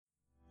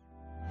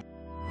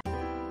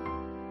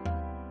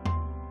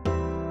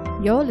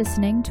You're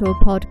listening to a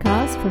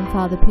podcast from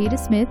Father Peter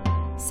Smith,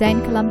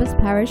 St. Columba's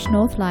Parish,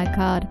 North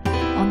Leichhardt,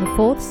 on the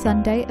fourth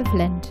Sunday of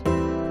Lent.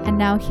 And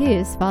now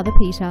here's Father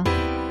Peter.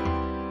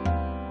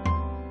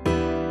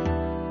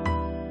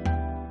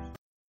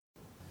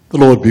 The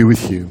Lord be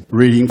with you.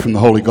 Reading from the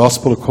Holy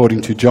Gospel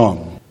according to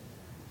John.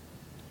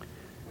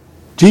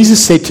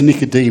 Jesus said to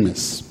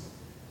Nicodemus,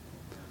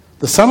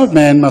 "The Son of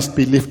Man must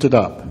be lifted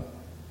up,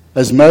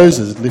 as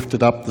Moses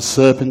lifted up the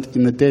serpent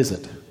in the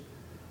desert,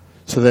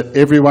 so that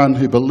everyone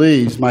who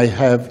believes may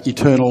have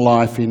eternal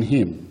life in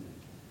him."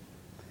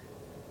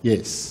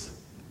 Yes,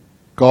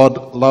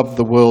 God loved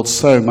the world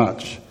so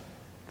much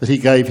that he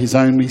gave his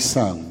only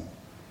Son,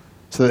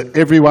 so that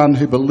everyone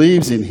who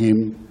believes in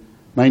him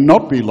may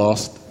not be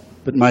lost,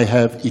 but may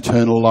have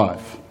eternal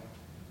life.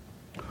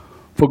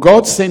 For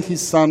God sent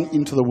his Son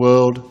into the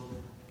world,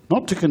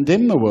 not to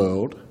condemn the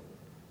world,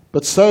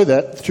 but so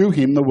that through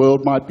him the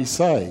world might be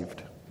saved.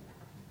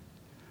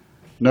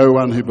 No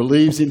one who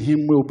believes in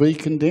him will be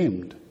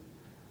condemned,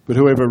 but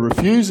whoever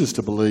refuses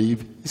to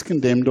believe is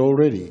condemned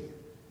already,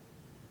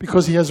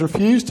 because he has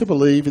refused to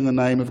believe in the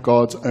name of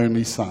God's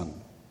only Son.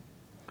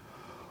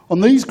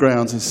 On these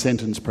grounds is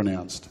sentence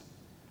pronounced,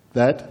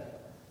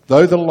 that,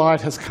 though the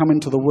light has come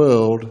into the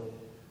world,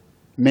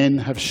 men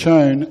have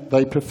shown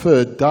they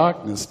preferred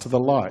darkness to the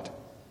light,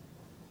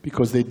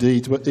 because their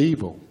deeds were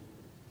evil.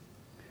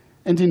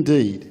 And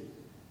indeed,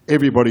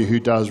 everybody who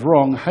does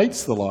wrong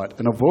hates the light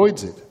and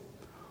avoids it,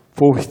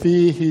 for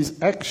fear his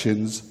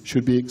actions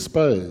should be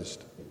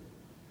exposed.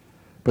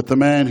 But the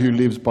man who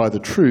lives by the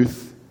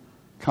truth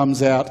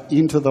comes out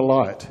into the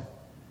light,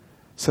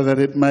 so that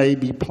it may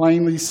be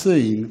plainly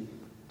seen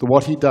that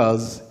what he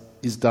does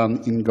is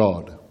done in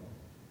God.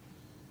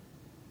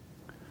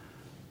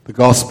 The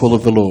Gospel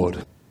of the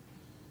Lord.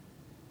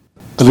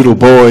 A little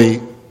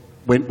boy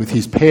went with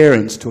his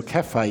parents to a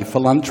cafe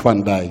for lunch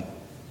one day.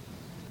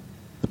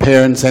 The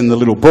parents and the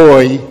little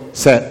boy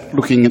sat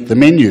looking at the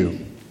menu.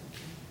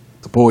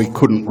 The boy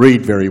couldn't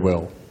read very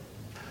well.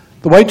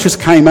 The waitress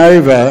came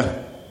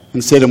over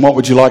and said, "And what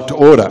would you like to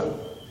order?"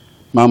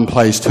 Mum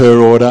placed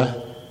her order,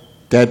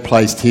 Dad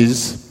placed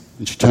his,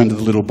 and she turned to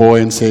the little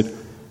boy and said,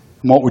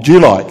 "And what would you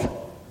like?"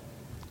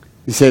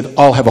 He said,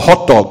 "I'll have a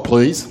hot dog,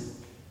 please."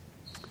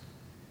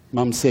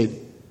 Mum said,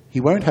 "He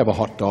won't have a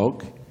hot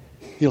dog.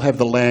 He'll have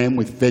the lamb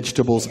with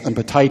vegetables and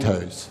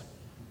potatoes."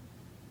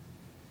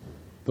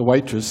 The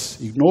waitress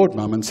ignored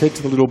Mum and said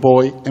to the little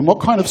boy, "And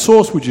what kind of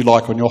sauce would you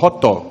like on your hot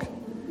dog?"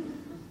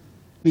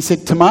 He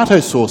said, "Tomato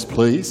sauce,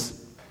 please."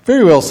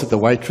 "Very well," said the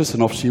waitress,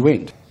 and off she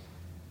went.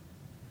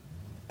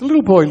 The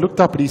little boy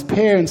looked up at his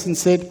parents and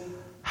said,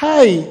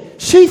 "Hey,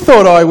 she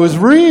thought I was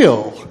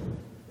real."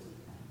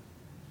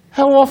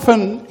 How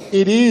often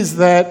it is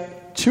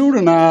that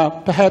children are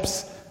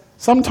perhaps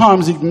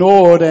sometimes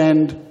ignored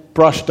and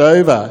brushed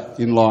over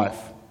in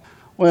life.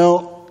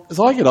 Well, as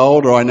I get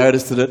older, I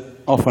notice that it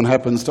often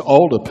happens to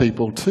older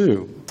people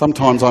too.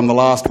 Sometimes I'm the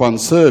last one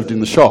served in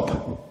the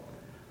shop.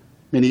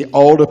 Many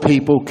older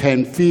people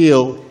can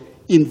feel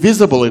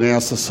invisible in our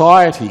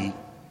society.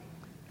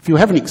 If you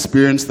haven't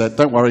experienced that,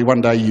 don't worry, one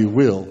day you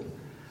will.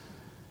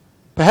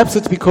 Perhaps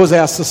it's because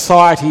our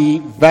society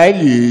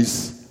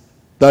values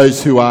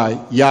those who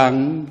are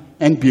young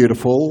and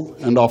beautiful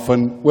and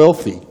often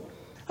wealthy.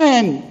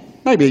 And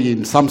maybe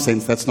in some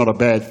sense that's not a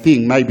bad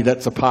thing. Maybe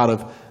that's a part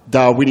of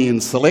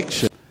Darwinian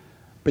selection.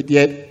 But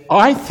yet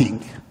I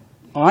think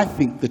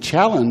the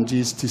challenge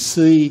is to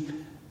see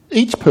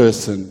each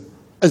person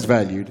as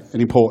valued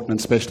and important and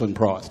special and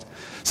prized.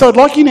 So I'd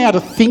like you now to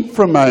think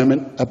for a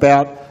moment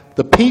about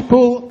the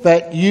people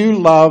that you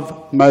love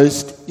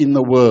most in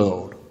the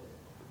world,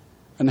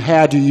 and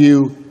how do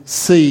you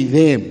see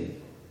them?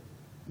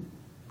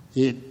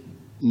 It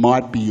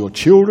might be your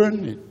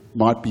children, it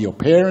might be your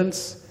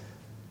parents,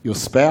 your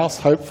spouse,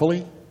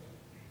 hopefully.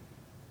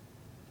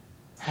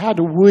 How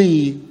do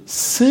we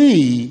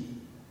see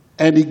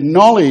and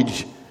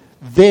acknowledge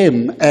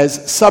them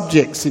as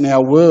subjects in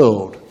our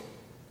world?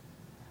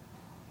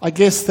 I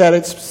guess that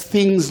it's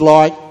things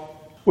like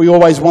we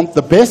always want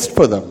the best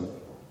for them.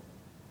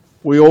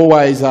 We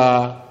always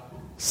are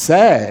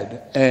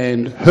sad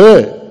and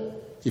hurt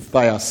if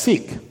they are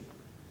sick.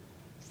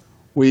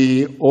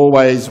 We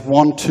always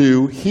want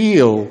to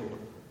heal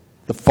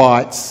the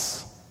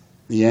fights,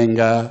 the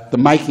anger, the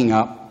making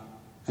up,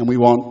 and we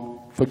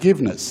want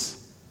forgiveness.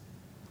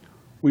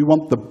 We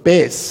want the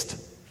best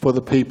for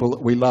the people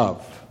that we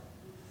love.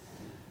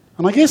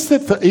 And I guess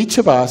that for each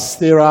of us,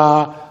 there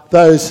are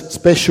those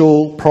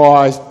special,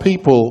 prized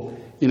people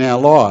in our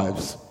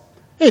lives.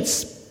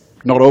 It's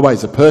not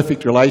always a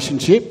perfect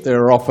relationship. There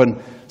are often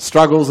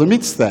struggles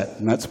amidst that,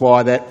 and that's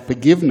why that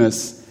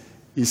forgiveness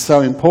is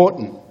so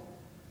important.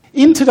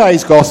 In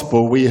today's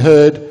Gospel, we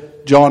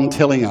heard John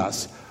telling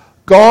us,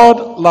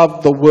 God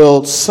loved the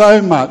world so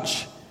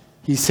much,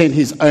 he sent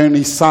his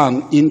only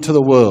Son into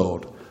the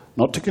world,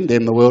 not to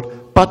condemn the world,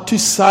 but to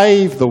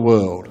save the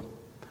world.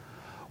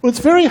 Well, it's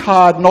very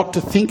hard not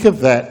to think of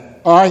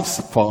that, I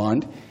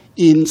find,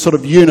 in sort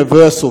of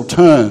universal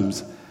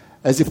terms,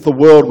 as if the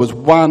world was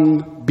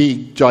one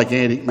big,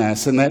 gigantic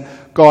mass, and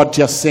that God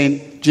just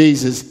sent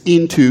Jesus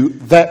into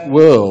that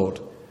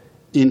world,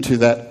 into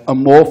that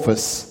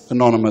amorphous,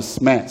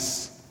 anonymous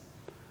mass.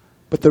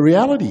 But the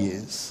reality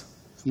is,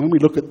 when we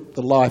look at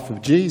the life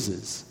of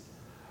Jesus,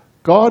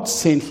 God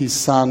sent his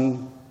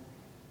Son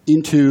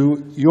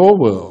into your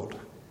world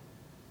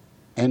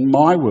and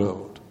my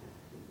world,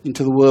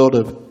 into the world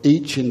of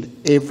each and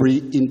every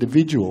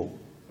individual.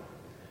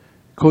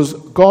 Because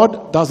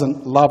God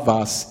doesn't love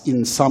us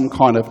in some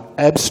kind of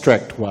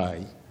abstract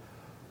way.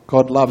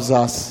 God loves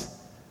us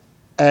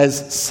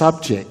as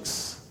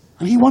subjects.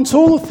 And he wants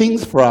all the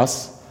things for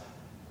us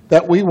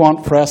that we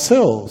want for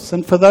ourselves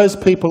and for those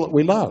people that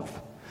we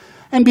love.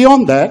 And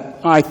beyond that,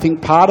 I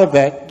think part of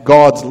that,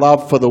 God's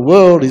love for the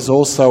world, is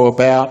also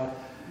about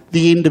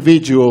the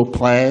individual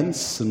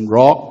plants and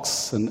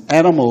rocks and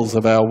animals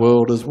of our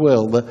world as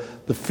well,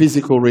 the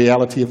physical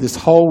reality of this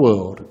whole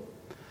world.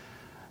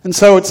 And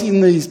so it's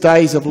in these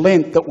days of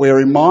Lent that we're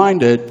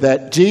reminded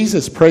that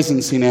Jesus'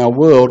 presence in our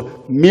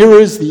world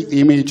mirrors the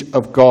image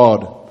of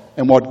God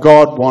and what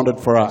God wanted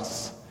for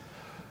us.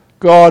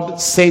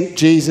 God sent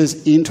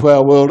Jesus into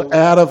our world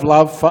out of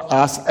love for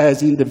us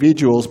as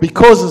individuals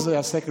because, as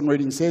our second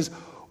reading says,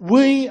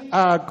 we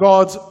are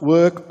God's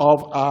work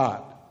of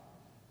art.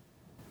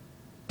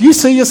 Do you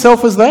see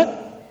yourself as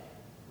that?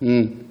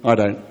 I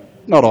don't.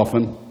 Not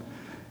often.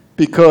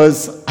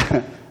 Because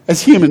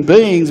as human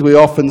beings, we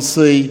often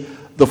see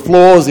the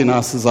flaws in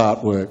us as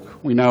artwork.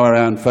 We know our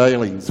own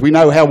failings. We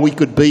know how we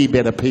could be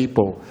better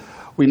people.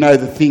 We know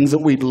the things that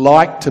we'd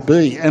like to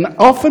be. And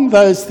often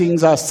those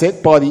things are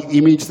set by the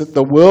image that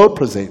the world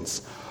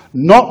presents,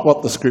 not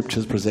what the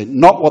scriptures present,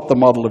 not what the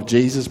model of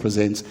Jesus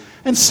presents,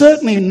 and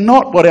certainly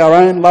not what our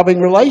own loving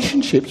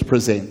relationships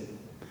present.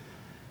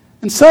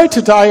 And so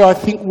today I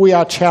think we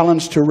are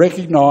challenged to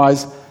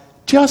recognise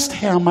just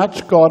how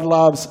much God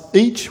loves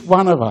each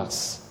one of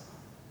us,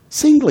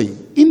 singly,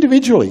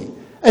 individually,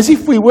 as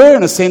if we were,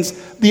 in a sense,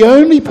 the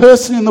only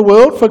person in the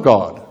world for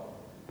God.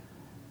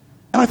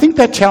 And I think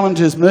that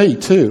challenges me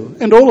too,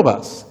 and all of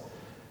us,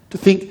 to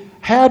think,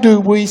 how do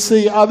we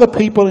see other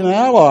people in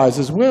our lives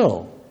as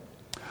well?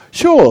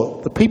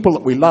 Sure, the people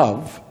that we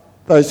love,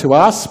 those who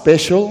are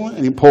special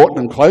and important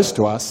and close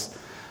to us,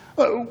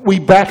 we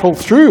battle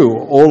through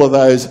all of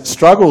those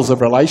struggles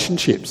of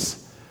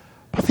relationships.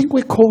 But I think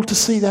we're called to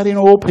see that in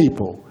all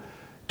people,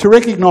 to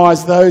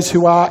recognise those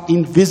who are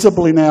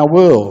invisible in our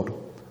world,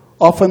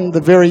 often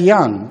the very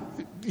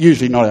young,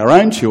 usually not our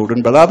own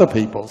children, but other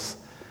people's.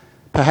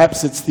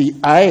 Perhaps it's the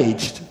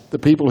aged, the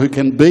people who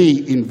can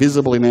be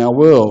invisible in our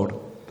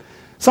world.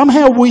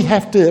 Somehow we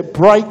have to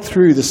break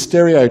through the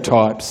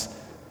stereotypes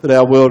that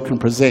our world can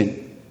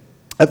present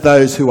of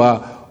those who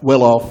are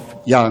well off,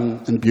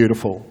 young and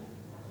beautiful.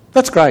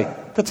 That's great.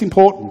 That's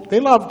important.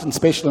 They're loved and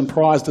special and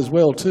prized as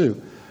well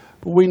too.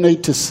 But we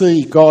need to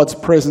see God's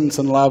presence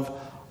and love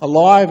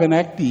alive and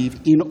active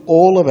in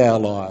all of our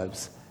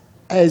lives,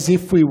 as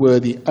if we were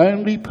the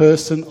only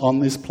person on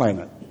this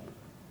planet.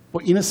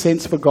 Well, in a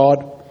sense, for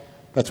God,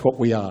 that's what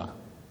we are.